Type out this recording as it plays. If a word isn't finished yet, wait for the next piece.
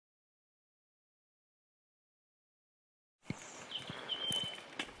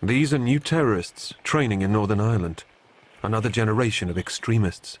These are new terrorists training in Northern Ireland, another generation of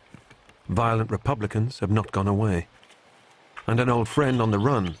extremists. Violent Republicans have not gone away. And an old friend on the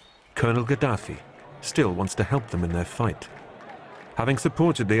run, Colonel Gaddafi, still wants to help them in their fight. Having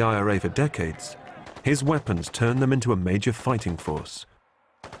supported the IRA for decades, his weapons turned them into a major fighting force.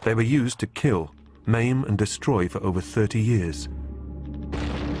 They were used to kill, maim and destroy for over 30 years.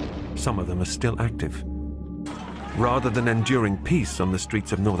 Some of them are still active. Rather than enduring peace on the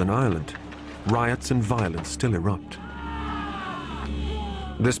streets of Northern Ireland, riots and violence still erupt.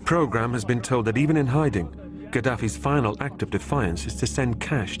 This program has been told that even in hiding, Gaddafi's final act of defiance is to send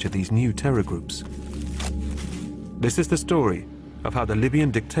cash to these new terror groups. This is the story of how the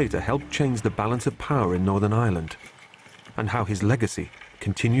Libyan dictator helped change the balance of power in Northern Ireland, and how his legacy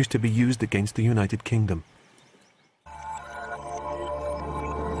continues to be used against the United Kingdom.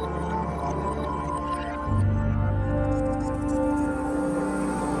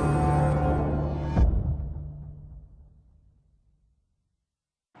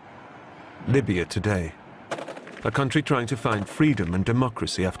 Libya today, a country trying to find freedom and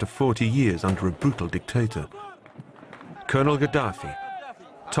democracy after 40 years under a brutal dictator. Colonel Gaddafi,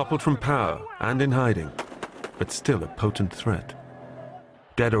 toppled from power and in hiding, but still a potent threat.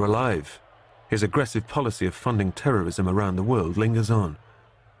 Dead or alive, his aggressive policy of funding terrorism around the world lingers on,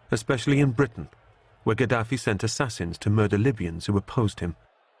 especially in Britain, where Gaddafi sent assassins to murder Libyans who opposed him,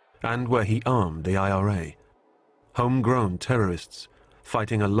 and where he armed the IRA, homegrown terrorists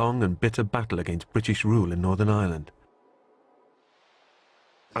fighting a long and bitter battle against British rule in Northern Ireland.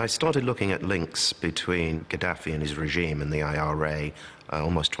 I started looking at links between Gaddafi and his regime and the IRA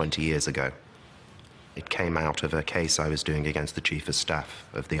almost 20 years ago. It came out of a case I was doing against the Chief of Staff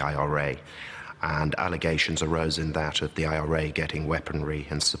of the IRA, and allegations arose in that of the IRA getting weaponry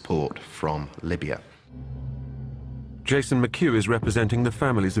and support from Libya. Jason McHugh is representing the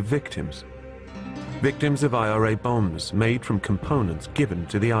families of victims. Victims of IRA bombs made from components given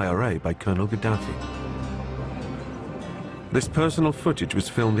to the IRA by Colonel Gaddafi. This personal footage was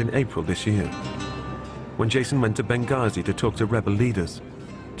filmed in April this year, when Jason went to Benghazi to talk to rebel leaders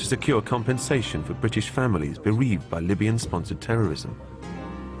to secure compensation for British families bereaved by Libyan-sponsored terrorism.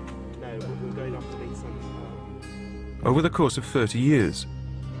 Over the course of 30 years,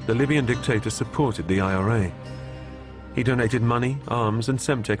 the Libyan dictator supported the IRA. He donated money, arms and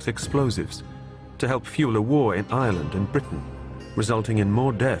Semtex explosives to help fuel a war in Ireland and Britain, resulting in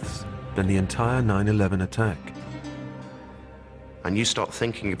more deaths than the entire 9/11 attack. And you start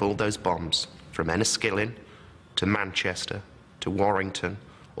thinking of all those bombs, from Enniskillen to Manchester to Warrington,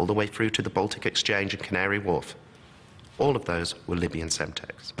 all the way through to the Baltic Exchange and Canary Wharf. All of those were Libyan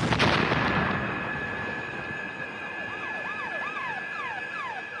Semtex.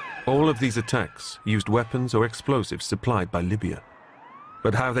 All of these attacks used weapons or explosives supplied by Libya.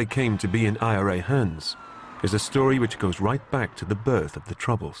 But how they came to be in IRA hands is a story which goes right back to the birth of the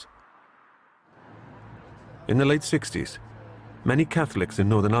Troubles. In the late 60s, many Catholics in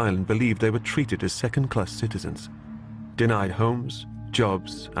Northern Ireland believed they were treated as second-class citizens, denied homes,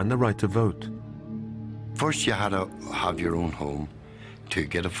 jobs, and the right to vote. First, you had to have your own home to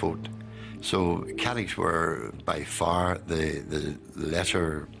get a vote. So Catholics were by far the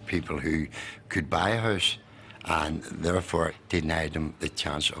lesser people who could buy a house, and therefore denied them the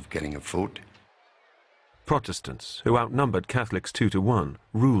chance of getting a vote. Protestants, who outnumbered Catholics 2 to 1,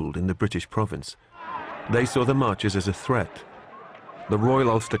 ruled in the British province. They saw the marches as a threat. The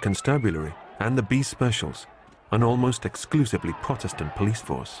Royal Ulster Constabulary and the B Specials, an almost exclusively Protestant police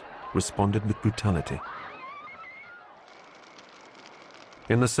force, responded with brutality.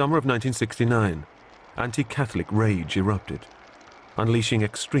 In the summer of 1969, anti-Catholic rage erupted, unleashing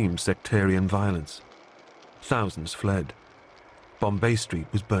extreme sectarian violence. Thousands fled. Bombay Street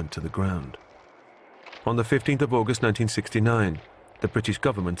was burnt to the ground. On the 15th of August 1969, the British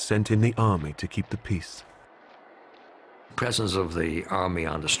government sent in the army to keep the peace. The presence of the army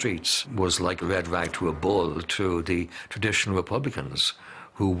on the streets was like a red rag to a bull to the traditional Republicans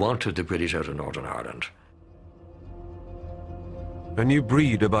who wanted the British out of Northern Ireland. A new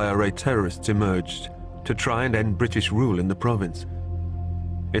breed of IRA terrorists emerged to try and end British rule in the province.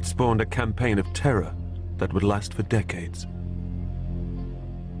 It spawned a campaign of terror that would last for decades.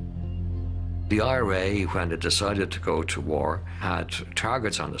 The IRA, when it decided to go to war, had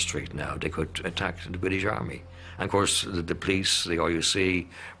targets on the street now. They could attack the British Army. And of course, the police, the RUC,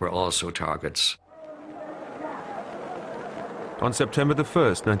 were also targets. On September the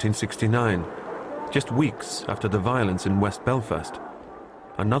 1st, 1969, just weeks after the violence in West Belfast,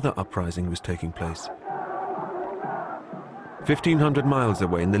 another uprising was taking place. 1,500 miles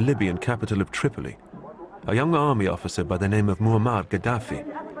away in the Libyan capital of Tripoli, a young army officer by the name of Muammar Gaddafi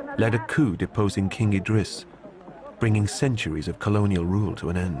led a coup deposing King Idris, bringing centuries of colonial rule to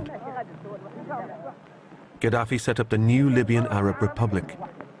an end. Gaddafi set up the new Libyan Arab Republic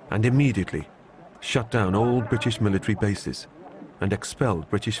and immediately shut down all British military bases and expelled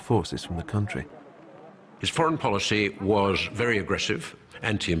British forces from the country. His foreign policy was very aggressive,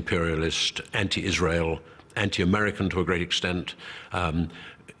 anti-imperialist, anti-Israel, anti-American to a great extent,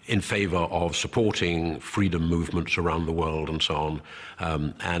 in favor of supporting freedom movements around the world and so on.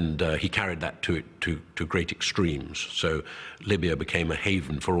 And he carried that to great extremes. So Libya became a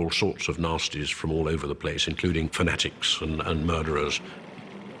haven for all sorts of nasties from all over the place, including fanatics and murderers.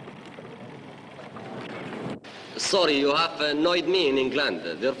 Sorry, you have annoyed me in England,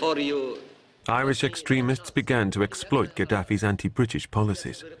 therefore you... Irish extremists began to exploit Gaddafi's anti-British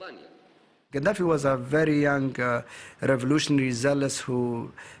policies. Gaddafi was a very young revolutionary zealous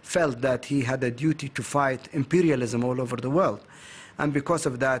who felt that he had a duty to fight imperialism all over the world. And because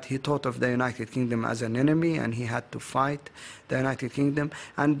of that, he thought of the United Kingdom as an enemy, and he had to fight the United Kingdom.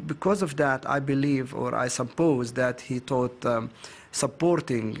 And because of that, I believe, or I suppose, that he thought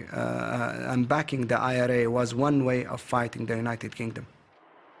supporting and backing the IRA was one way of fighting the United Kingdom.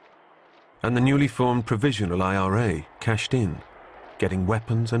 And the newly formed Provisional IRA cashed in, getting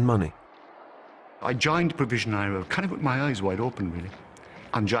weapons and money. I joined Provisional IRA kind of with my eyes wide open, really.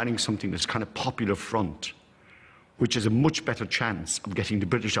 I'm joining something that's kind of Popular Front, which is a much better chance of getting the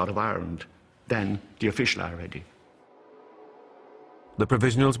British out of Ireland than the official IRA did. The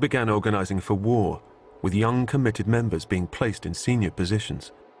Provisionals began organising for war, with young committed members being placed in senior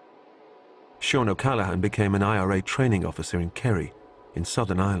positions. Sean O'Callaghan became an IRA training officer in Kerry, in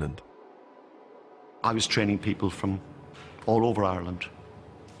Southern Ireland. I was training people from all over Ireland,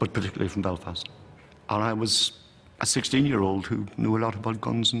 but particularly from Belfast. And I was a 16-year-old who knew a lot about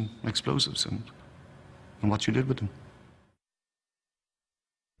guns and explosives and what you did with them.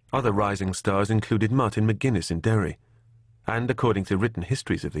 Other rising stars included Martin McGuinness in Derry, and, according to written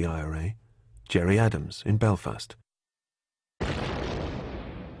histories of the IRA, Gerry Adams in Belfast.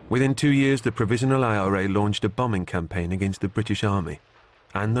 Within 2 years, the Provisional IRA launched a bombing campaign against the British Army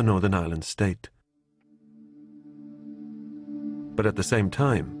and the Northern Ireland state. But at the same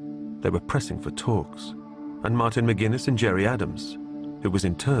time, they were pressing for talks, and Martin McGuinness and Gerry Adams, who was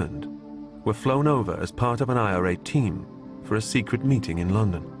interned, were flown over as part of an IRA team for a secret meeting in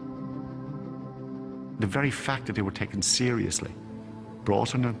London. The very fact that they were taken seriously,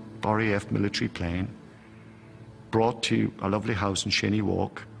 brought on a RAF military plane, brought to a lovely house in Shaney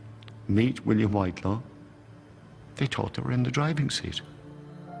Walk, meet William Whitelaw, they thought they were in the driving seat.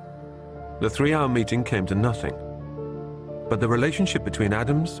 The 3-hour meeting came to nothing. But the relationship between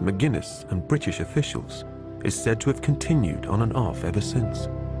Adams, McGuinness and British officials is said to have continued on and off ever since.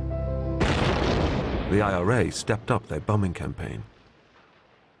 The IRA stepped up their bombing campaign.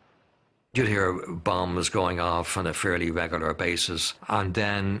 You'd hear bombs going off on a fairly regular basis, and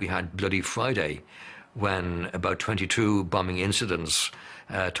then we had Bloody Friday, when about 22 bombing incidents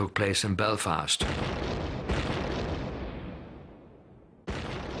took place in Belfast.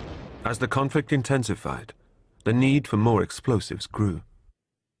 As the conflict intensified, the need for more explosives grew.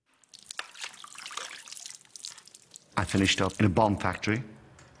 I finished up in a bomb factory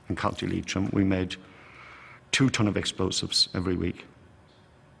in County Leitrim. We made 2 tons of explosives every week,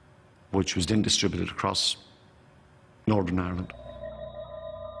 which was then distributed across Northern Ireland.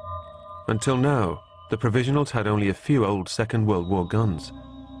 Until now, the Provisionals had only a few old Second World War guns.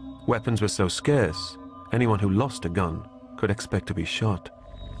 Weapons were so scarce, anyone who lost a gun could expect to be shot.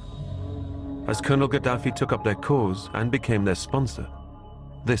 As Colonel Gaddafi took up their cause and became their sponsor,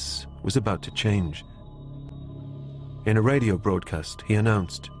 this was about to change. In a radio broadcast, he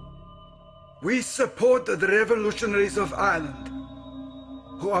announced, "We support the revolutionaries of Ireland,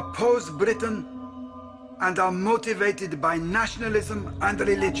 who oppose Britain and are motivated by nationalism and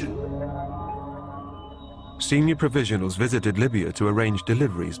religion." Senior Provisionals visited Libya to arrange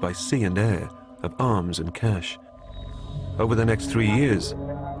deliveries by sea and air of arms and cash. Over the next 3 years,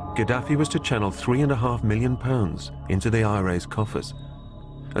 Gaddafi was to channel £3.5 million into the IRA's coffers,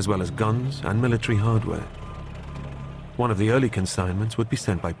 as well as guns and military hardware. One of the early consignments would be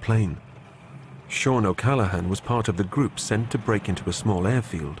sent by plane. Sean O'Callaghan was part of the group sent to break into a small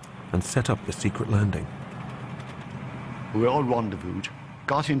airfield and set up the secret landing. We all rendezvoused,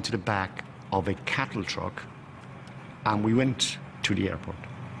 got into the back of a cattle truck, and we went to the airport.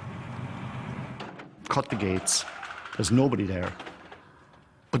 Cut the gates, there's nobody there.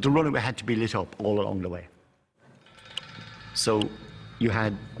 But the runway had to be lit up all along the way. So you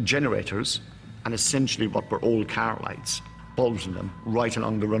had generators and essentially what were old car lights, bulbs in them, right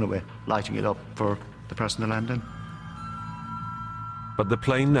along the runway, lighting it up for the person to land in. But the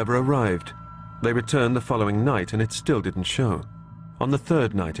plane never arrived. They returned the following night and it still didn't show. On the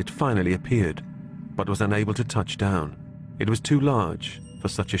third night it finally appeared, but was unable to touch down. It was too large for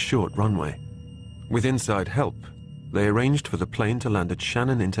such a short runway. With inside help, they arranged for the plane to land at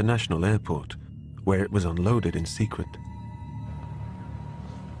Shannon International Airport, where it was unloaded in secret.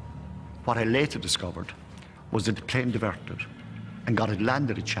 What I later discovered was that the plane diverted and got it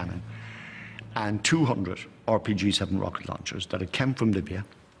landed at Shannon, and 200 RPG-7 rocket launchers that had come from Libya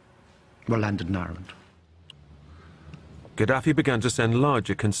were landed in Ireland. Gaddafi began to send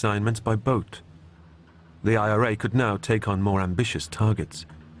larger consignments by boat. The IRA could now take on more ambitious targets.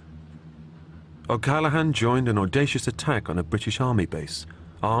 O'Callaghan joined an audacious attack on a British army base,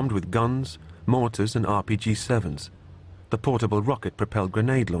 armed with guns, mortars and RPG-7s, the portable rocket-propelled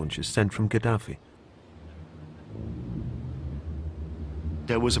grenade launchers sent from Gaddafi.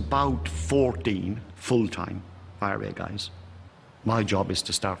 There was about 14 full-time IRA guys. My job is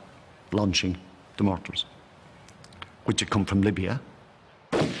to start launching the mortars, which had come from Libya.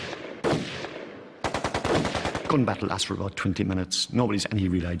 Gun battle lasts for about 20 minutes. Nobody's any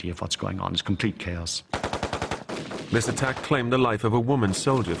real idea of what's going on. It's complete chaos. This attack claimed the life of a woman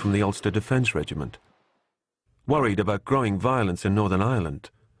soldier from the Ulster Defence Regiment. Worried about growing violence in Northern Ireland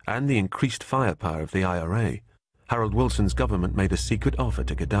and the increased firepower of the IRA, Harold Wilson's government made a secret offer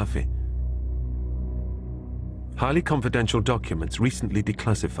to Gaddafi. Highly confidential documents recently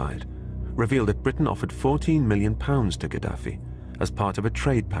declassified revealed that Britain offered £14 million to Gaddafi as part of a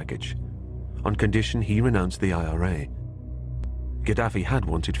trade package, on condition he renounced the IRA. Gaddafi had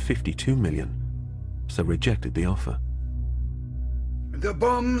wanted £52 million, so rejected the offer. The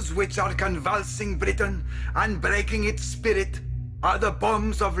bombs which are convulsing Britain and breaking its spirit are the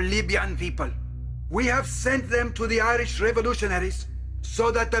bombs of Libyan people. We have sent them to the Irish revolutionaries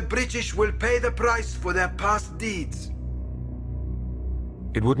so that the British will pay the price for their past deeds.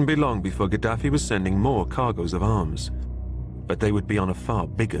 It wouldn't be long before Gaddafi was sending more cargoes of arms, but they would be on a far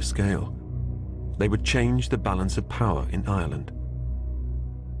bigger scale. They would change the balance of power in Ireland.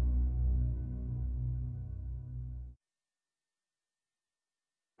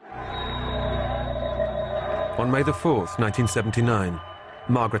 On May the 4th, 1979,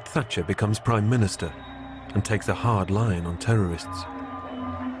 Margaret Thatcher becomes Prime Minister and takes a hard line on terrorists.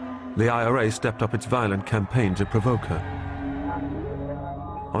 The IRA stepped up its violent campaign to provoke her.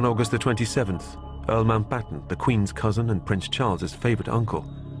 On August the 27th, Earl Mountbatten, the Queen's cousin and Prince Charles's favourite uncle,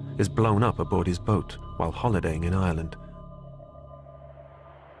 is blown up aboard his boat while holidaying in Ireland.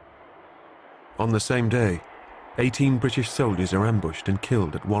 On the same day, 18 British soldiers are ambushed and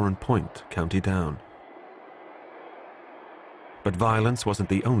killed at Warren Point, County Down. But violence wasn't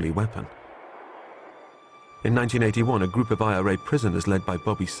the only weapon. In 1981, a group of IRA prisoners led by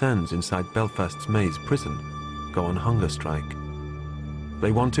Bobby Sands inside Belfast's Maze prison go on hunger strike.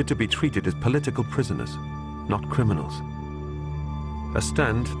 They wanted to be treated as political prisoners, not criminals. A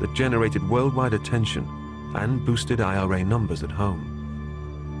stand that generated worldwide attention and boosted IRA numbers at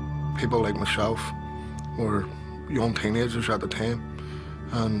home. People like myself were young teenagers at the time,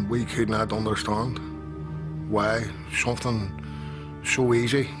 and we could not understand why something so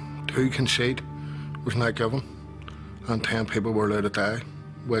easy to concede was not given, and 10 people were allowed to die,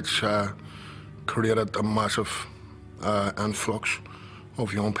 which created a massive influx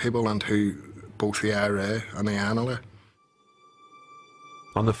of young people into both the IRA and the INLA.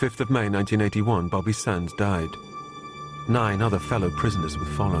 On the 5th of May 1981, Bobby Sands died. 9 other fellow prisoners would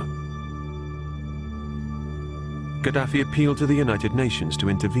follow. Gaddafi appealed to the United Nations to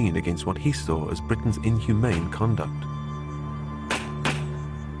intervene against what he saw as Britain's inhumane conduct.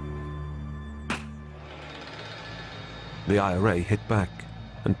 The IRA hit back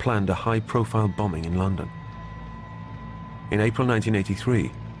and planned a high-profile bombing in London. In April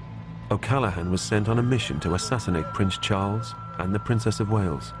 1983, O'Callaghan was sent on a mission to assassinate Prince Charles and the Princess of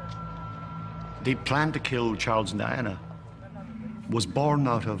Wales. The plan to kill Charles and Diana was born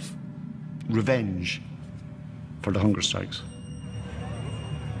out of revenge for the hunger strikes.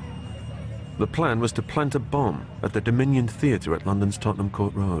 The plan was to plant a bomb at the Dominion Theatre at London's Tottenham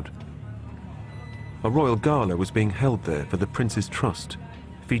Court Road. A royal gala was being held there for the Prince's Trust,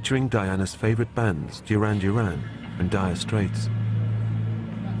 featuring Diana's favourite bands, Duran Duran and Dire Straits.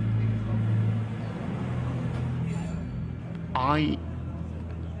 I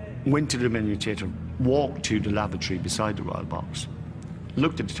went to the Dominion Theatre, walked to the lavatory beside the royal box,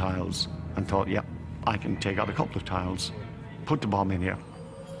 looked at the tiles and thought, yeah, I can take out a couple of tiles, put the bomb in here,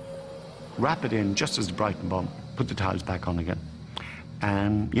 wrap it in just as the Brighton bomb, put the tiles back on again.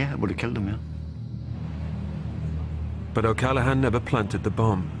 And yeah, it would have killed him, yeah. But O'Callaghan never planted the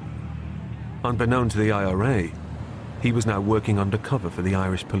bomb. Unbeknown to the IRA, He was now working undercover for the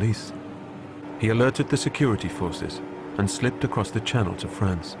Irish police. He alerted the security forces and slipped across the channel to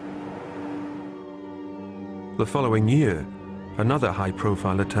France. The following year, another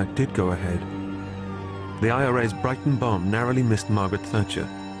high-profile attack did go ahead. The IRA's Brighton bomb narrowly missed Margaret Thatcher.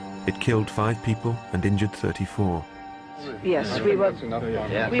 It killed 5 people and injured 34. Yes, we were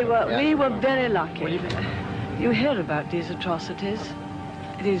very lucky. You hear about these atrocities,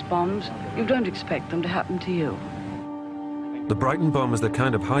 these bombs. You don't expect them to happen to you. The Brighton bomb was the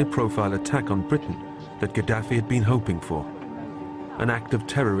kind of high-profile attack on Britain that Gaddafi had been hoping for. An act of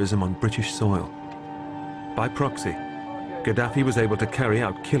terrorism on British soil. By proxy, Gaddafi was able to carry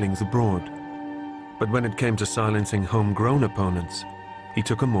out killings abroad. But when it came to silencing homegrown opponents, he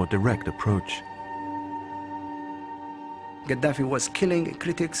took a more direct approach. Gaddafi was killing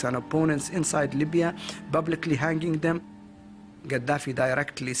critics and opponents inside Libya, publicly hanging them. Gaddafi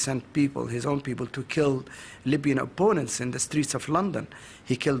directly sent people, his own people, to kill Libyan opponents in the streets of London.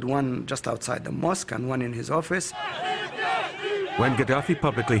 He killed one just outside the mosque and one in his office. When Gaddafi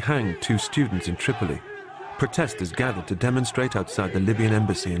publicly hanged 2 students in Tripoli, protesters gathered to demonstrate outside the Libyan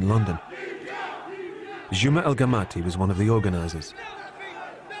embassy in London. Juma El-Gamati was one of the organizers.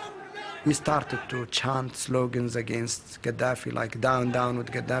 We started to chant slogans against Gaddafi, like down, down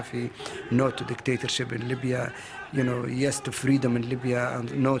with Gaddafi, no to dictatorship in Libya, you know, yes to freedom in Libya,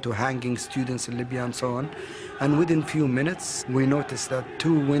 and no to hanging students in Libya, and so on. And within few minutes, we noticed that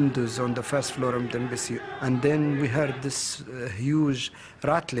 2 windows on the first floor of the embassy, and then we heard this huge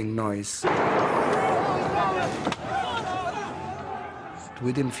rattling noise.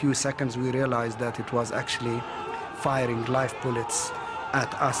 Within few seconds, we realized that it was actually firing live bullets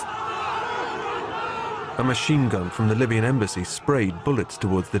at us. A machine gun from the Libyan embassy sprayed bullets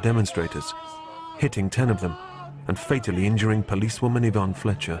towards the demonstrators, hitting 10 of them and fatally injuring policewoman Yvonne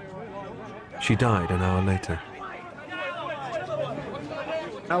Fletcher. She died an hour later.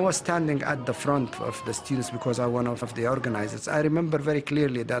 I was standing at the front of the students because I was one of the organizers. I remember very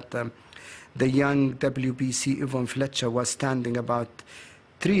clearly that the young WBC Yvonne Fletcher was standing about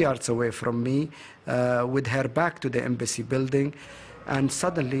 3 yards away from me with her back to the embassy building. And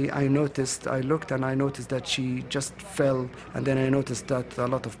suddenly I looked and I noticed that she just fell, and then I noticed that a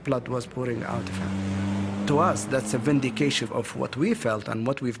lot of blood was pouring out of her. To us, that's a vindication of what we felt and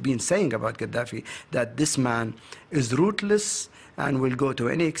what we've been saying about Gaddafi, that this man is ruthless and will go to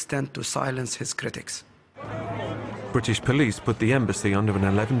any extent to silence his critics. British police put the embassy under an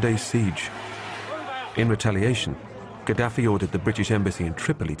 11-day siege. In retaliation, Gaddafi ordered the British embassy in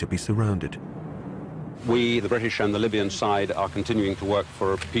Tripoli to be surrounded. We, the British and the Libyan side, are continuing to work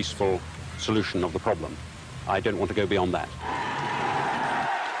for a peaceful solution of the problem. I don't want to go beyond that.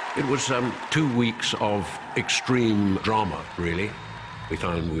 It was 2 weeks of extreme drama, really. We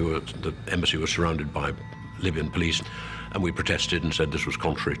found the embassy was surrounded by Libyan police, and we protested and said this was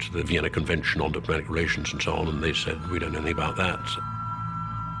contrary to the Vienna Convention on Diplomatic Relations and so on, and they said, we don't know anything about that.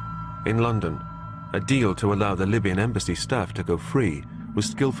 In London, a deal to allow the Libyan embassy staff to go free was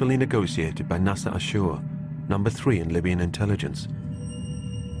skillfully negotiated by Nasser Ashur, number 3 in Libyan intelligence.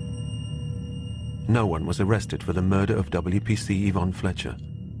 No one was arrested for the murder of WPC Yvonne Fletcher.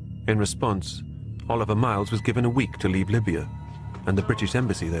 In response, Oliver Miles was given a week to leave Libya, and the British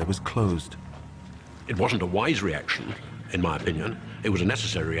embassy there was closed. It wasn't a wise reaction, in my opinion. It was a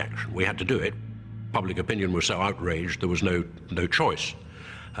necessary reaction. We had to do it. Public opinion was so outraged there was no choice.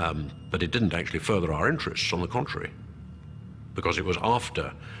 But it didn't actually further our interests, on the contrary, because it was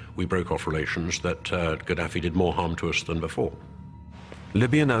after we broke off relations that Gaddafi did more harm to us than before.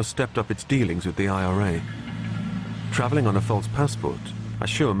 Libya now stepped up its dealings with the IRA. Traveling on a false passport,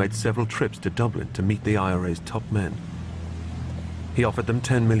 Ashur made several trips to Dublin to meet the IRA's top men. He offered them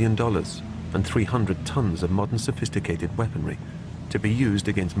 $10 million and 300 tons of modern sophisticated weaponry to be used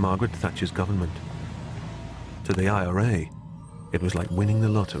against Margaret Thatcher's government. To the IRA, it was like winning the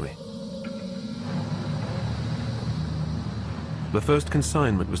lottery. The first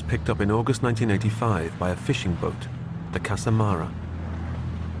consignment was picked up in August 1985 by a fishing boat, the Casamara.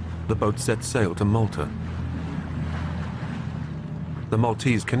 The boat set sail to Malta. The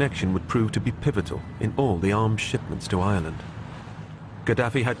Maltese connection would prove to be pivotal in all the arms shipments to Ireland.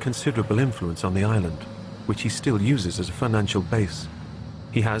 Gaddafi had considerable influence on the island, which he still uses as a financial base.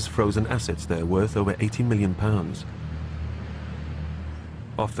 He has frozen assets there worth over £80 million.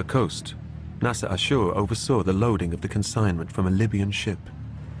 Off the coast, Nasser Ashur oversaw the loading of the consignment from a Libyan ship.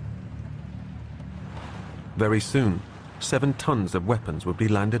 Very soon, 7 tons of weapons would be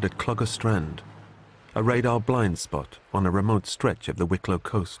landed at Clogher Strand, a radar blind spot on a remote stretch of the Wicklow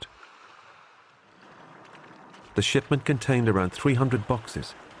coast. The shipment contained around 300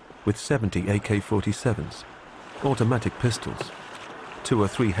 boxes with 70 AK-47s, automatic pistols, 2 or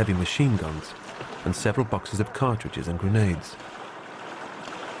 3 heavy machine guns, and several boxes of cartridges and grenades.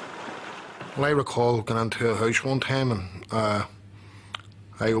 Well, I recall going into a house one time and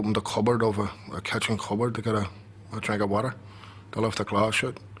I opened the cupboard of a kitchen cupboard to get a drink of water. They left the glass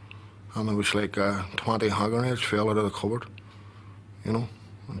shut, and there was like 20 hand grenades fell out of the cupboard, you know,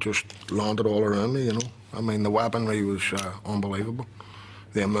 and just landed all around me, you know. I mean, the weaponry was unbelievable.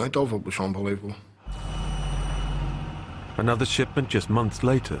 The amount of it was unbelievable. Another shipment just months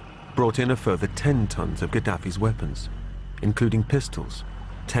later brought in a further 10 tons of Gaddafi's weapons, including pistols,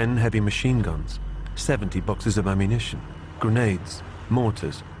 10 heavy machine guns, 70 boxes of ammunition, grenades,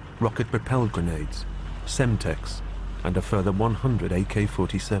 mortars, rocket-propelled grenades, Semtex, and a further 100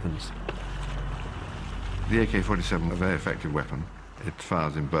 AK-47s. The AK-47 a very effective weapon. It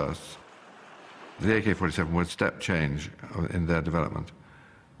fires in bursts. The AK-47 was a step change in their development,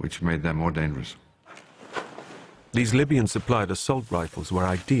 which made them more dangerous. These Libyan-supplied assault rifles were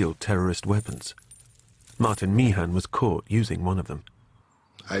ideal terrorist weapons. Martin Meehan was caught using one of them.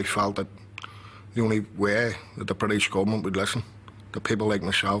 I felt that the only way that the British government would listen to people like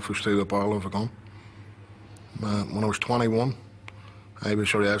myself was through the barrel of a gun. When I was 21, I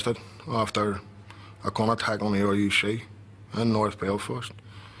was arrested after a gun attack on the RUC in North Belfast.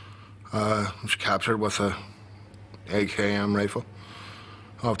 I was captured with a AKM rifle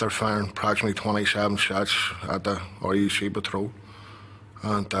after firing approximately 27 shots at the RUC patrol,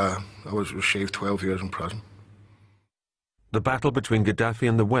 and I received 12 years in prison. The battle between Gaddafi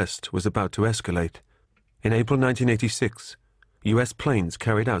and the West was about to escalate. In April 1986, US planes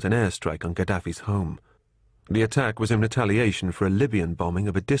carried out an airstrike on Gaddafi's home. The attack was in retaliation for a Libyan bombing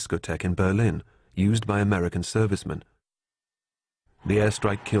of a discotheque in Berlin, used by American servicemen. The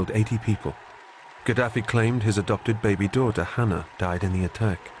airstrike killed 80 people. Gaddafi claimed his adopted baby daughter, Hannah, died in the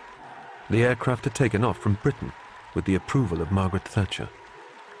attack. The aircraft had taken off from Britain with the approval of Margaret Thatcher.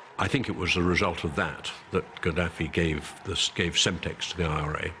 I think it was the result of that Gaddafi gave Semtex to the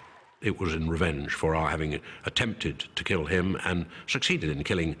IRA. It was in revenge for our having attempted to kill him and succeeded in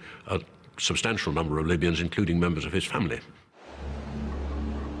killing a substantial number of Libyans, including members of his family.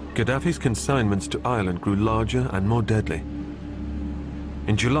 Gaddafi's consignments to Ireland grew larger and more deadly.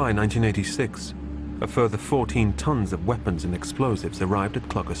 In July 1986, a further 14 tons of weapons and explosives arrived at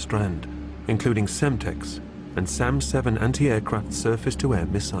Clocker Strand, including Semtex and SAM-7 anti-aircraft surface-to-air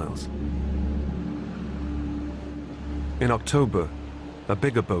missiles. In October, a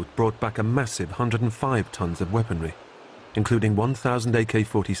bigger boat brought back a massive 105 tons of weaponry, including 1,000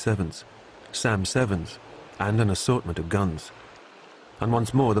 AK-47s, SAM-7s, and an assortment of guns. And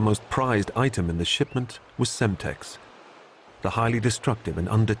once more, the most prized item in the shipment was Semtex, the highly destructive and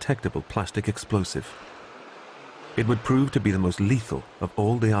undetectable plastic explosive. It would prove to be the most lethal of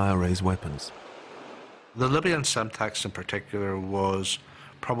all the IRA's weapons. The Libyan Semtex in particular was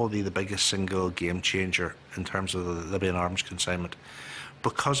probably the biggest single game changer in terms of the Libyan arms consignment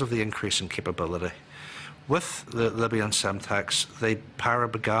because of the increase in capability. With the Libyan Semtex, Para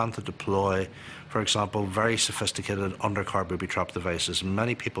began to deploy, for example, very sophisticated undercar booby trap devices, and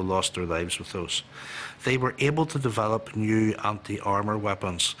many people lost their lives with those. They were able to develop new anti-armour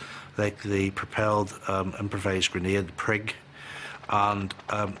weapons, like the propelled improvised grenade, PRIG, and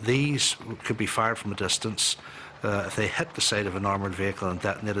these could be fired from a distance. If they hit the side of an armoured vehicle and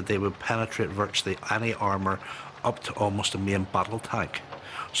detonated, they would penetrate virtually any armour up to almost a main battle tank.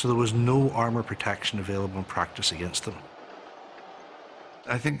 So there was no armour protection available in practice against them.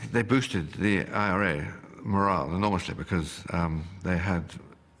 I think they boosted the IRA morale enormously because they had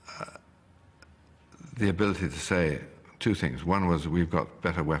the ability to say two things. One was we've got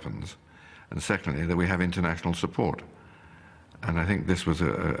better weapons, and secondly that we have international support. And I think this was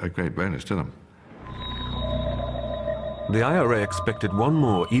a great bonus to them. The IRA expected one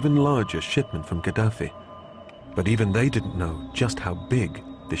more, even larger shipment from Gaddafi. But even they didn't know just how big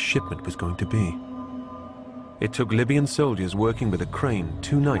this shipment was going to be. It took Libyan soldiers working with a crane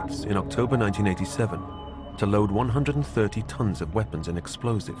 2 nights in October 1987 to load 130 tons of weapons and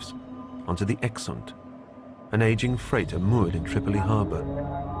explosives onto the Exxon, an aging freighter moored in Tripoli harbour.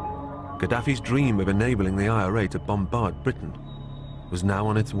 Gaddafi's dream of enabling the IRA to bombard Britain was now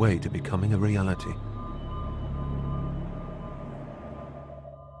on its way to becoming a reality.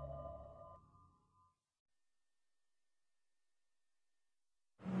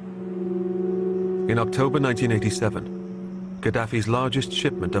 In October 1987, Gaddafi's largest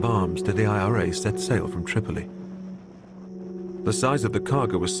shipment of arms to the IRA set sail from Tripoli. The size of the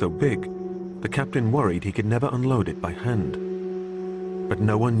cargo was so big, the captain worried he could never unload it by hand. But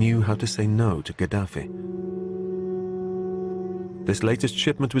no one knew how to say no to Gaddafi. This latest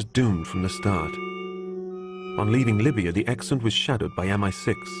shipment was doomed from the start. On leaving Libya, the Excellent was shadowed by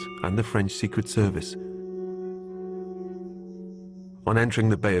MI6 and the French Secret Service. On entering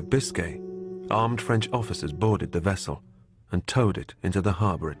the Bay of Biscay, armed French officers boarded the vessel and towed it into the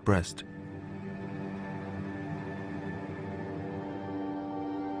harbor at Brest.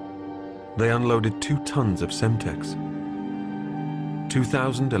 They unloaded 2 tons of Semtex,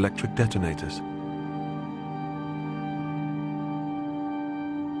 2,000 electric detonators,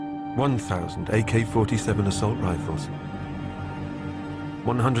 1,000 AK-47 assault rifles,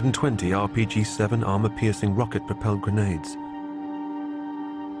 120 RPG-7 armor-piercing rocket-propelled grenades,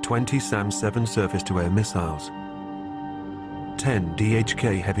 20 SAM-7 surface-to-air missiles, 10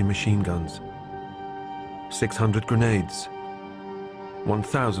 DHK heavy machine guns, 600 grenades,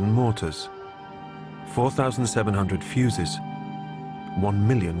 1,000 mortars, 4,700 fuses, 1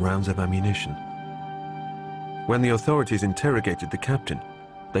 million rounds of ammunition. When the authorities interrogated the captain,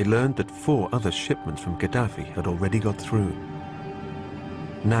 they learned that 4 other shipments from Gaddafi had already got through.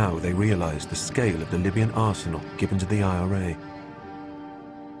 Now they realized the scale of the Libyan arsenal given to the IRA.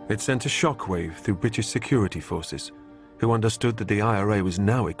 It sent a shockwave through British security forces, who understood that the IRA was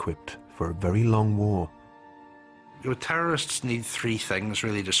now equipped for a very long war. Terrorists need 3 things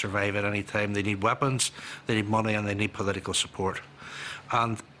really to survive at any time. They need weapons, they need money, and they need political support.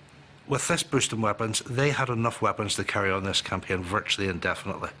 And with this boost in weapons, they had enough weapons to carry on this campaign virtually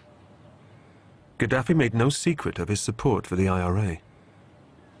indefinitely. Gaddafi made no secret of his support for the IRA.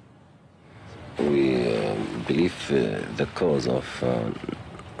 We believe the cause of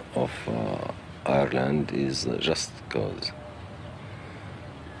Ireland is a just cause,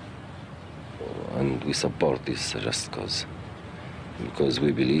 and we support this just cause because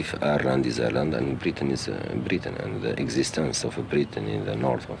we believe Ireland is Ireland and Britain is Britain, and the existence of Britain in the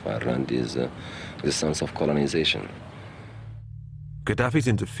north of Ireland is the existence of colonization. Gaddafi's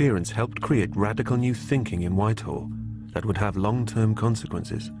interference helped create radical new thinking in Whitehall that would have long-term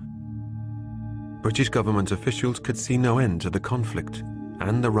consequences. British government officials could see no end to the conflict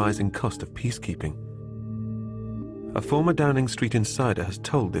and the rising cost of peacekeeping. A former Downing Street insider has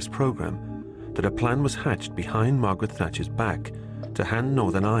told this programme that a plan was hatched behind Margaret Thatcher's back to hand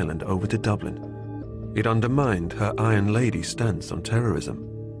Northern Ireland over to Dublin. It undermined her Iron Lady stance on terrorism,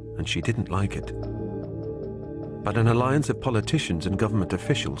 and she didn't like it. But an alliance of politicians and government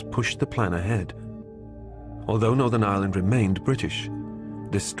officials pushed the plan ahead. Although Northern Ireland remained British,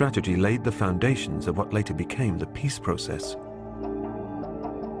 this strategy laid the foundations of what later became the peace process.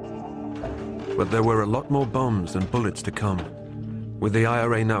 But there were a lot more bombs and bullets to come. With the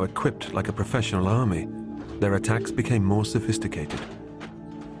IRA now equipped like a professional army, their attacks became more sophisticated.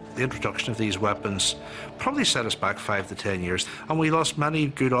 The introduction of these weapons probably set us back 5 to 10 years, and we lost many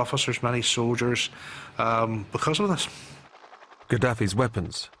good officers, many soldiers, because of this. Gaddafi's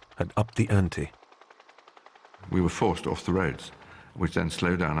weapons had upped the ante. We were forced off the roads, which then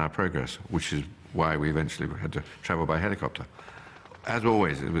slowed down our progress, which is why we eventually had to travel by helicopter. As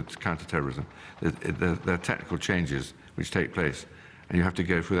always with counter-terrorism, there are technical changes which take place, and you have to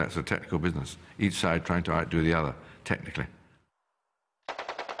go through that sort of technical business, each side trying to outdo the other, technically.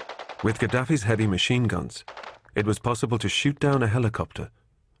 With Gaddafi's heavy machine guns, it was possible to shoot down a helicopter,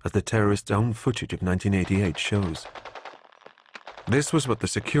 as the terrorists' own footage of 1988 shows. This was what the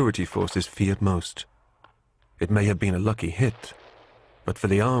security forces feared most. It may have been a lucky hit, but for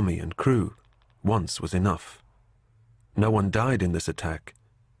the army and crew, once was enough. No one died in this attack,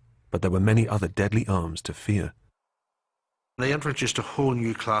 but there were many other deadly arms to fear. They introduced a whole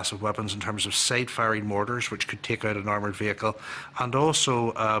new class of weapons in terms of side-firing mortars, which could take out an armoured vehicle, and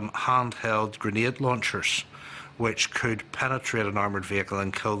also handheld grenade launchers, which could penetrate an armoured vehicle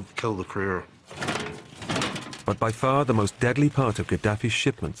and kill the crew. But by far the most deadly part of Gaddafi's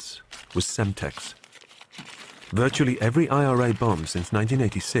shipments was Semtex. Virtually every IRA bomb since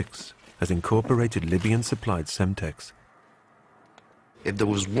 1986 has incorporated Libyan-supplied Semtex. If there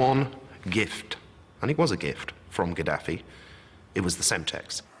was one gift, and it was a gift from Gaddafi, it was the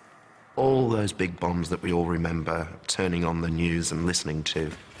Semtex. All those big bombs that we all remember turning on the news and listening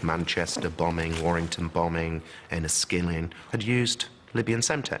to, Manchester bombing, Warrington bombing, Enniskillen, had used Libyan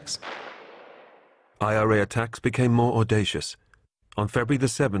Semtex. IRA attacks became more audacious. On February the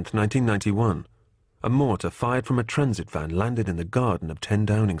 7th, 1991, a mortar fired from a transit van landed in the garden of 10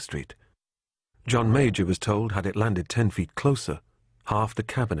 Downing Street. John Major was told had it landed 10 feet closer, half the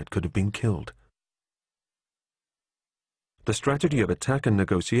cabinet could have been killed. The strategy of attack and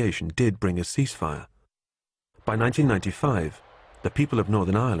negotiation did bring a ceasefire. By 1995, the people of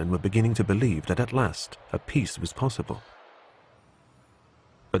Northern Ireland were beginning to believe that at last a peace was possible.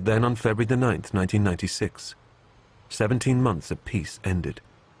 But then on February the 9th, 1996, 17 months of peace ended.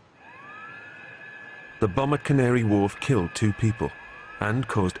 The bomb at Canary Wharf killed 2 people and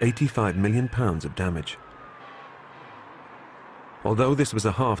caused £85 million of damage. Although this was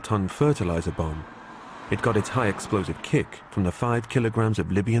a half-ton fertilizer bomb, it got its high explosive kick from the 5 kilograms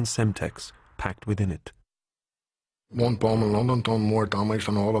of Libyan Semtex packed within it. One bomb in London done more damage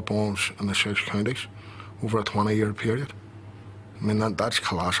than all the bombs in the 6 counties over a 20-year period. I mean, that's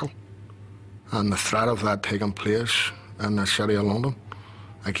colossal. And the threat of that taking place in the city of London,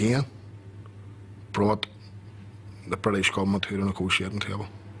 again, brought the British government to the negotiating table.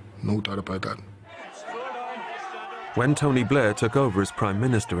 No doubt about that. When Tony Blair took over as Prime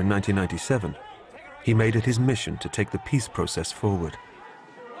Minister in 1997, he made it his mission to take the peace process forward.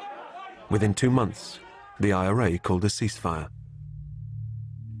 Within 2 months, the IRA called a ceasefire.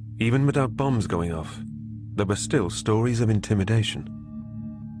 Even without bombs going off, there were still stories of intimidation.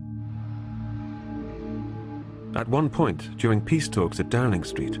 At one point, during peace talks at Downing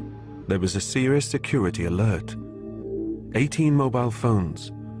Street, there was a serious security alert. 18 mobile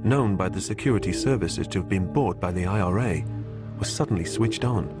phones, known by the security services to have been bought by the IRA, were suddenly switched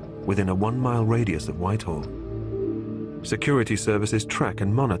on within a 1-mile radius of Whitehall. Security services track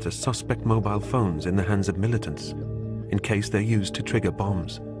and monitor suspect mobile phones in the hands of militants in case they're used to trigger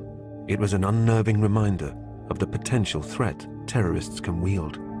bombs. It was an unnerving reminder of the potential threat terrorists can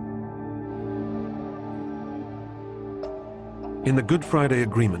wield. In the Good Friday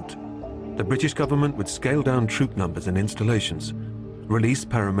Agreement, the British government would scale down troop numbers and installations, release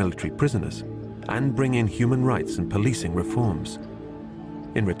paramilitary prisoners, and bring in human rights and policing reforms.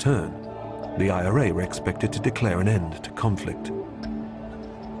 In return, the IRA were expected to declare an end to conflict.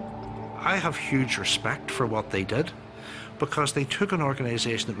 I have huge respect for what they did, because they took an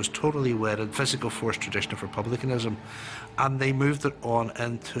organisation that was totally wedded physical force tradition of republicanism, and they moved it on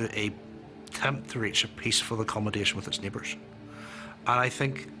into a attempt to reach a peaceful accommodation with its neighbours. And I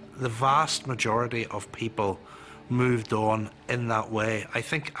think the vast majority of people moved on in that way. I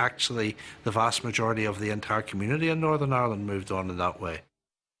think actually the vast majority of the entire community in Northern Ireland moved on in that way.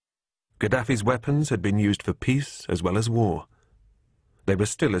 Gaddafi's weapons had been used for peace as well as war. They were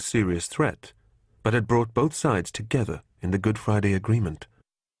still a serious threat, but had brought both sides together in the Good Friday Agreement.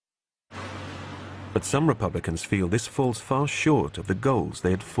 But some Republicans feel this falls far short of the goals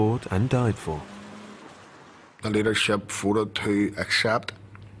they had fought and died for. The leadership voted to accept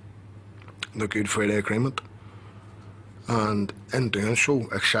the Good Friday Agreement, and in doing so,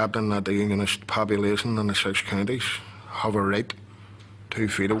 accepting that the unionist population in the 6 counties have a right to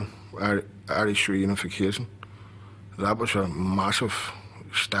veto Irish reunification. That was a massive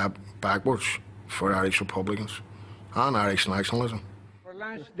step backwards for Irish Republicans and Irish nationalism.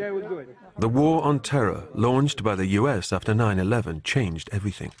 The war on terror launched by the US after 9/11 changed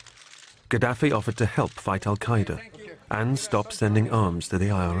everything. Gaddafi offered to help fight Al-Qaeda and stop sending arms to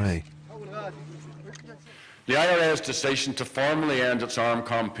the IRA. The IRA's decision to formally end its armed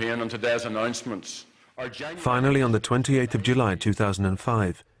campaign and today's announcements are genuine. Finally, on the 28th of July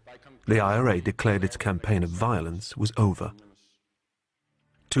 2005, the IRA declared its campaign of violence was over.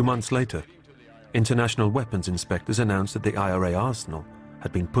 2 months later, international weapons inspectors announced that the IRA arsenal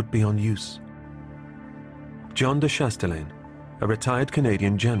had been put beyond use. John de Chastelain, a retired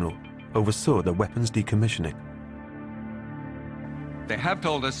Canadian general, oversaw the weapons decommissioning. They have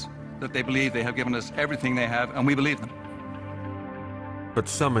told us that they believe they have given us everything they have, and we believe them. But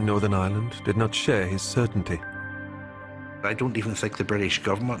some in Northern Ireland did not share his certainty. I don't even think the British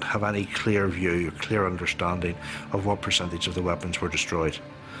government have any clear view or clear understanding of what percentage of the weapons were destroyed.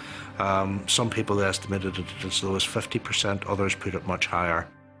 Some people estimated it as low as 50%, others put it much higher.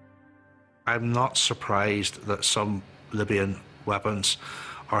 I'm not surprised that some Libyan weapons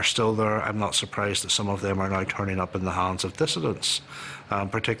are still there. I'm not surprised that some of them are now turning up in the hands of dissidents,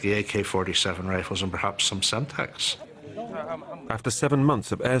 particularly AK-47 rifles and perhaps some Semtex. After 7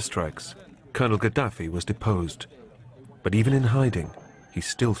 months of airstrikes, Colonel Gaddafi was deposed. But even in hiding, he's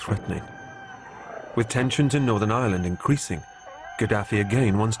still threatening. With tensions in Northern Ireland increasing, Gaddafi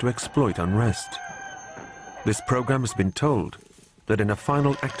again wants to exploit unrest. This program has been told that in a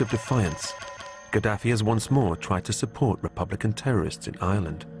final act of defiance, Gaddafi has once more tried to support Republican terrorists in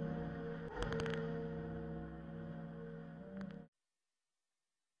Ireland.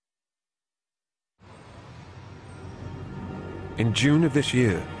 In June of this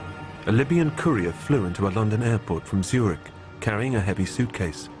year, a Libyan courier flew into a London airport from Zurich, carrying a heavy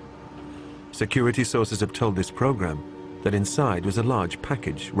suitcase. Security sources have told this program that inside was a large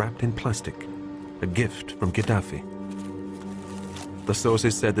package wrapped in plastic, a gift from Gaddafi. The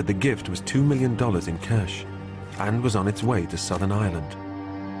sources said that the gift was $2 million in cash and was on its way to Southern Ireland.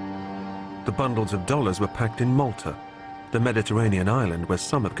 The bundles of dollars were packed in Malta, the Mediterranean island where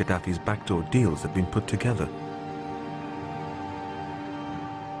some of Gaddafi's backdoor deals had been put together.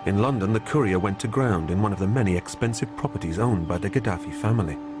 In London, the courier went to ground in one of the many expensive properties owned by the Gaddafi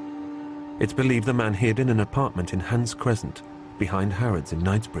family. It's believed the man hid in an apartment in Hans Crescent, behind Harrods in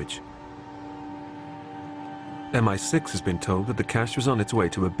Knightsbridge. MI6 has been told that the cash was on its way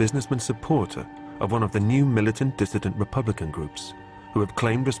to a businessman supporter of one of the new militant dissident Republican groups, who have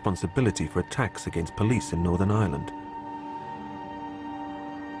claimed responsibility for attacks against police in Northern Ireland.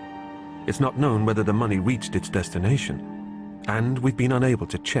 It's not known whether the money reached its destination, and we've been unable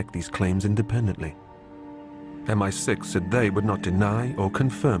to check these claims independently. MI6 said they would not deny or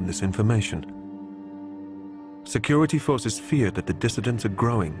confirm this information. Security forces fear that the dissidents are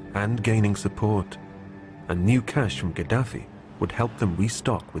growing and gaining support, and new cash from Gaddafi would help them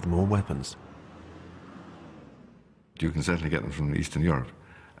restock with more weapons. You can certainly get them from Eastern Europe,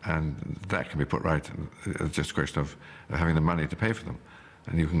 and that can be put right. It's just a question of having the money to pay for them,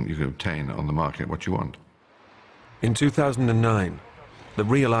 and you can obtain on the market what you want. In 2009, the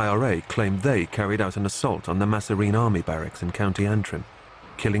real IRA claimed they carried out an assault on the Masserine army barracks in County Antrim,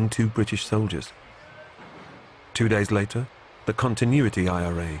 killing 2 British soldiers. 2 days later, the Continuity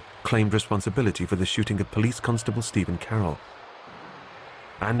IRA claimed responsibility for the shooting of Police Constable Stephen Carroll.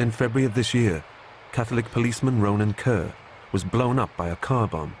 And in February of this year, Catholic policeman Ronan Kerr was blown up by a car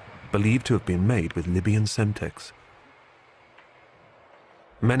bomb believed to have been made with Libyan Semtex.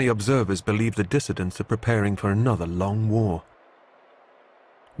 Many observers believe the dissidents are preparing for another long war.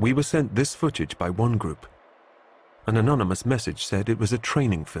 We were sent this footage by one group. An anonymous message said it was a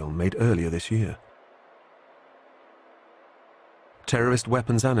training film made earlier this year. Terrorist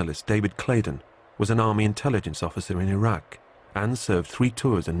weapons analyst David Claydon was an army intelligence officer in Iraq and served 3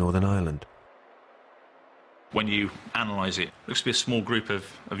 tours in Northern Ireland. When you analyse it, it looks to be a small group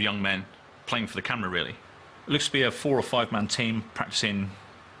of young men playing for the camera, really. It looks to be a 4 or 5 man team practising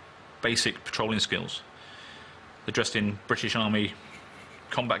basic patrolling skills. They're dressed in British Army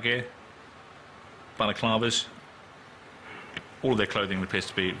combat gear, balaclavas. All of their clothing appears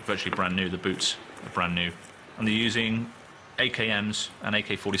to be virtually brand new. The boots are brand new. And they're using AKMs and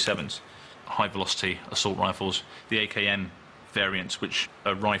AK-47s, high-velocity assault rifles, the AKM variants which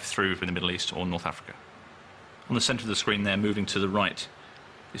are rife through in the Middle East or North Africa. On the centre of the screen there, moving to the right,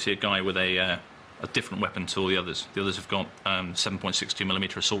 you see a guy with a different weapon to all the others. The others have got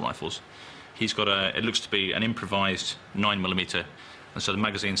 7.62mm assault rifles. He's got it looks to be an improvised 9mm, and so the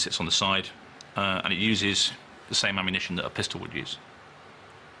magazine sits on the side, and it uses the same ammunition that a pistol would use.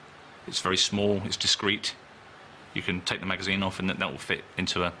 It's very small, it's discreet. You can take the magazine off and that will fit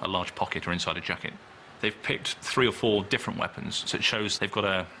into a large pocket or inside a jacket. They've picked 3 or 4 different weapons, so it shows they've got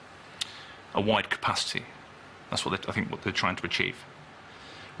a wide capacity. That's what I think what they're trying to achieve,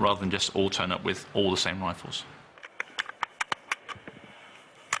 rather than just all turn up with all the same rifles.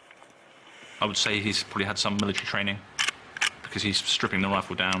 I would say he's probably had some military training, because he's stripping the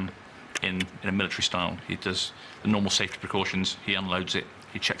rifle down in a military style. He does the normal safety precautions, he unloads it,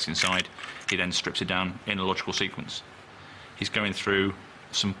 he checks inside, he then strips it down in a logical sequence. He's going through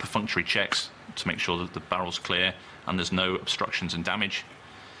some perfunctory checks to make sure that the barrel's clear and there's no obstructions and damage,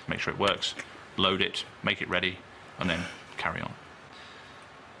 make sure it works, load it, make it ready, and then carry on.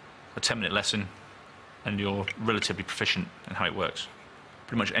 A 10-minute lesson, and you're relatively proficient in how it works.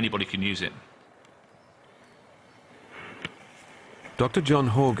 Pretty much anybody can use it. Dr. John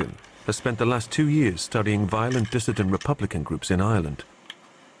Horgan has spent the last 2 years studying violent dissident Republican groups in Ireland.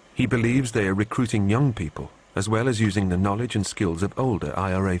 He believes they are recruiting young people, as well as using the knowledge and skills of older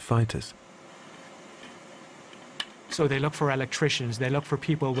IRA fighters. So they look for electricians, they look for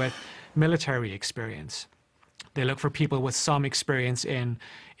people with military experience. They look for people with some experience in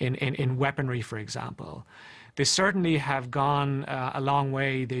weaponry, for example. They certainly have gone a long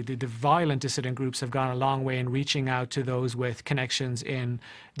way, the violent dissident groups have gone a long way in reaching out to those with connections in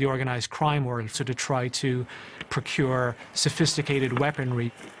the organised crime world, so to try to procure sophisticated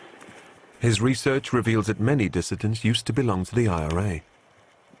weaponry. His research reveals that many dissidents used to belong to the IRA.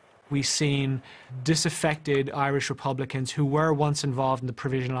 We've seen disaffected Irish Republicans who were once involved in the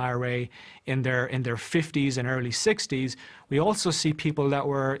Provisional IRA in their 50s and early 60s. We also see people that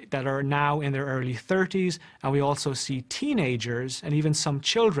are now in their early 30s, and we also see teenagers and even some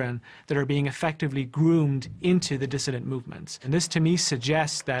children that are being effectively groomed into the dissident movements. And this to me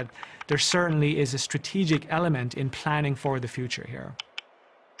suggests that there certainly is a strategic element in planning for the future here.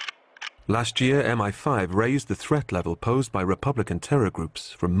 Last year, MI5 raised the threat level posed by Republican terror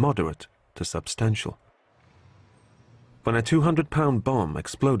groups from moderate to substantial. When a 200-pound bomb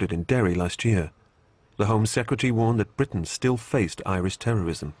exploded in Derry last year, the Home Secretary warned that Britain still faced Irish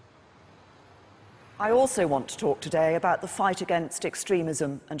terrorism. I also want to talk today about the fight against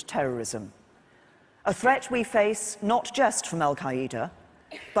extremism and terrorism. A threat we face not just from Al-Qaeda,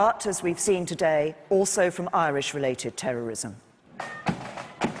 but, as we've seen today, also from Irish-related terrorism.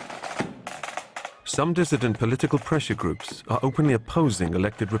 Some dissident political pressure groups are openly opposing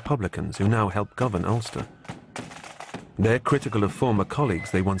elected Republicans who now help govern Ulster. They're critical of former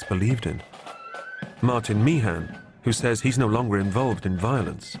colleagues they once believed in. Martin Meehan, who says he's no longer involved in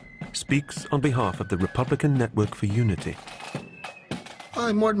violence, speaks on behalf of the Republican Network for Unity.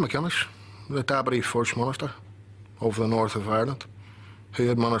 I'm Martin McInnes, the Deputy First Minister of the North of Ireland, who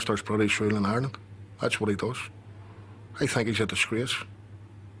administers British rule in Ireland. That's what he does. I think he's a disgrace.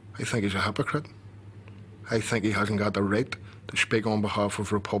 I think he's a hypocrite. I think he hasn't got the right to speak on behalf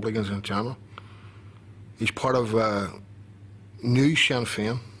of Republicans in general. He's part of a new Sinn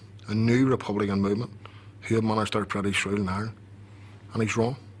Féin, a new Republican movement, who administers British rule in Ireland. And he's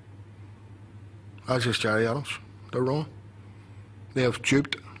wrong. As is Jerry Adams. They're wrong. They have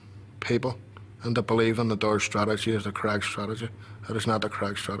duped people into believing that their strategy is the correct strategy. It is not the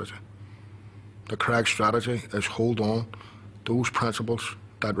correct strategy. The correct strategy is hold on to those principles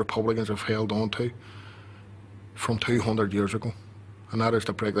that Republicans have held on to from 200 years ago, and that is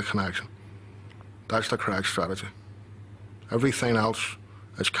to break the connection. That's the correct strategy. Everything else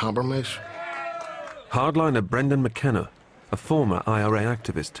is compromise. Hardliner Brendan McKenna, a former IRA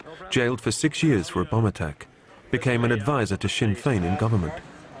activist, jailed for 6 years for a bomb attack, became an advisor to Sinn Féin in government.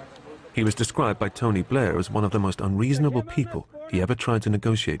 He was described by Tony Blair as one of the most unreasonable people he ever tried to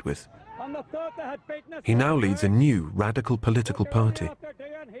negotiate with. He now leads a new, radical political party.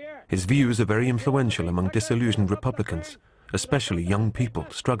 His views are very influential among disillusioned Republicans, especially young people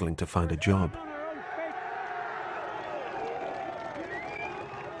struggling to find a job.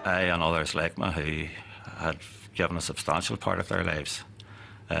 I and others like me who had given a substantial part of their lives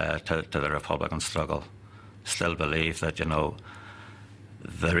to the Republican struggle still believe that, you know,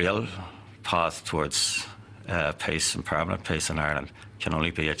 the real path towards peace and permanent peace in Ireland can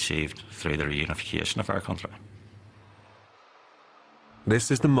only be achieved through the reunification of our country.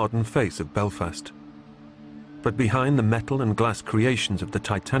 This is the modern face of Belfast. But behind the metal and glass creations of the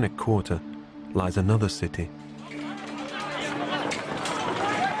Titanic Quarter lies another city.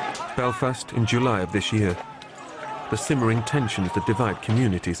 Belfast in July of this year. The simmering tensions that divide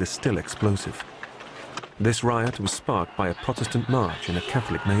communities are still explosive. This riot was sparked by a Protestant march in a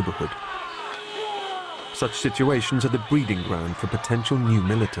Catholic neighborhood. Such situations are the breeding ground for potential new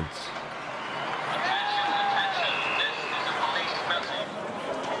militants.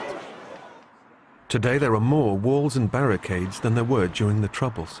 Today there are more walls and barricades than there were during the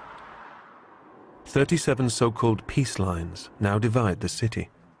Troubles. 37 so-called peace lines now divide the city.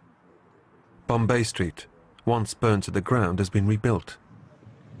 Bombay Street, once burned to the ground, has been rebuilt.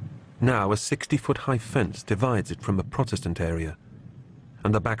 Now a 60-foot-high fence divides it from a Protestant area,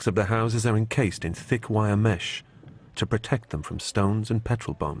 and the backs of the houses are encased in thick wire mesh to protect them from stones and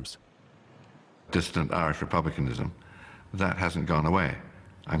petrol bombs. Dissident Irish republicanism, that hasn't gone away.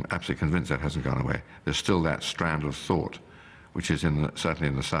 I'm absolutely convinced that hasn't gone away. There's still that strand of thought, which is certainly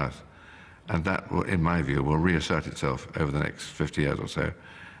in the South, and that, in my view, will reassert itself over the next 50 years or so,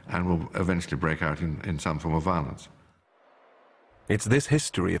 and will eventually break out in some form of violence. It's this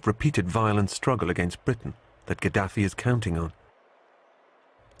history of repeated violent struggle against Britain that Gaddafi is counting on.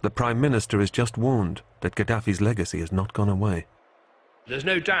 The Prime Minister has just warned that Gaddafi's legacy has not gone away. There's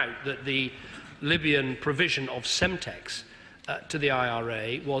no doubt that the Libyan provision of Semtex to the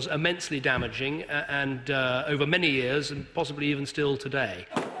IRA was immensely damaging and over many years, and possibly even still today.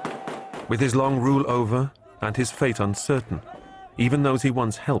 With his long rule over and his fate uncertain, even those he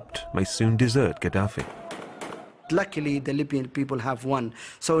once helped may soon desert Gaddafi. Luckily, the Libyan people have won.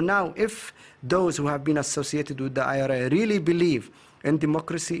 So now, if those who have been associated with the IRA really believe in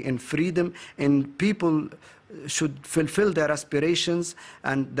democracy, in freedom, in people should fulfill their aspirations,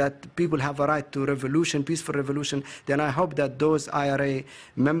 and that people have a right to revolution, peaceful revolution, then I hope that those IRA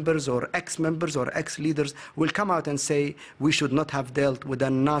members or ex-members or ex-leaders will come out and say we should not have dealt with a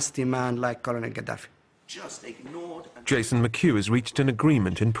nasty man like Colonel Gaddafi. Just ignored. Jason McHugh has reached an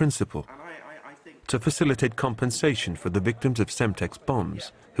agreement in principle to facilitate compensation for the victims of Semtex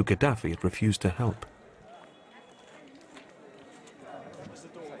bombs who Gaddafi had refused to help.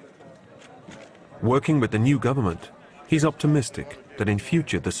 Working with the new government, he's optimistic that in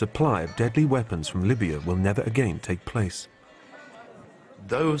future the supply of deadly weapons from Libya will never again take place.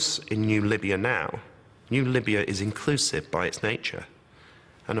 Those in New Libya now, New Libya is inclusive by its nature.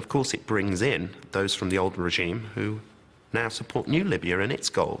 And of course it brings in those from the old regime who now support New Libya and its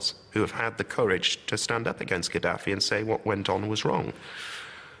goals, who have had the courage to stand up against Gaddafi and say what went on was wrong.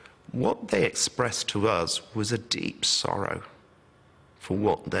 What they expressed to us was a deep sorrow for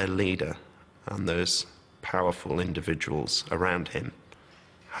what their leader and those powerful individuals around him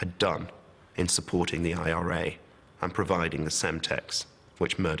had done in supporting the IRA and providing the Semtex,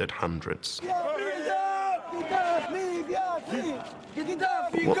 which murdered hundreds.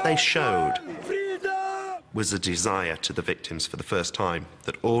 What they showed was a desire to the victims for the first time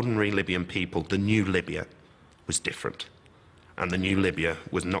that ordinary Libyan people, the new Libya, was different. And the new Libya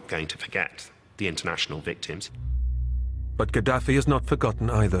was not going to forget the international victims. But Gaddafi is not forgotten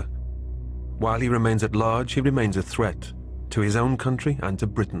either. While he remains at large, he remains a threat to his own country and to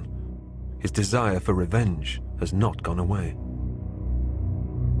Britain. His desire for revenge has not gone away.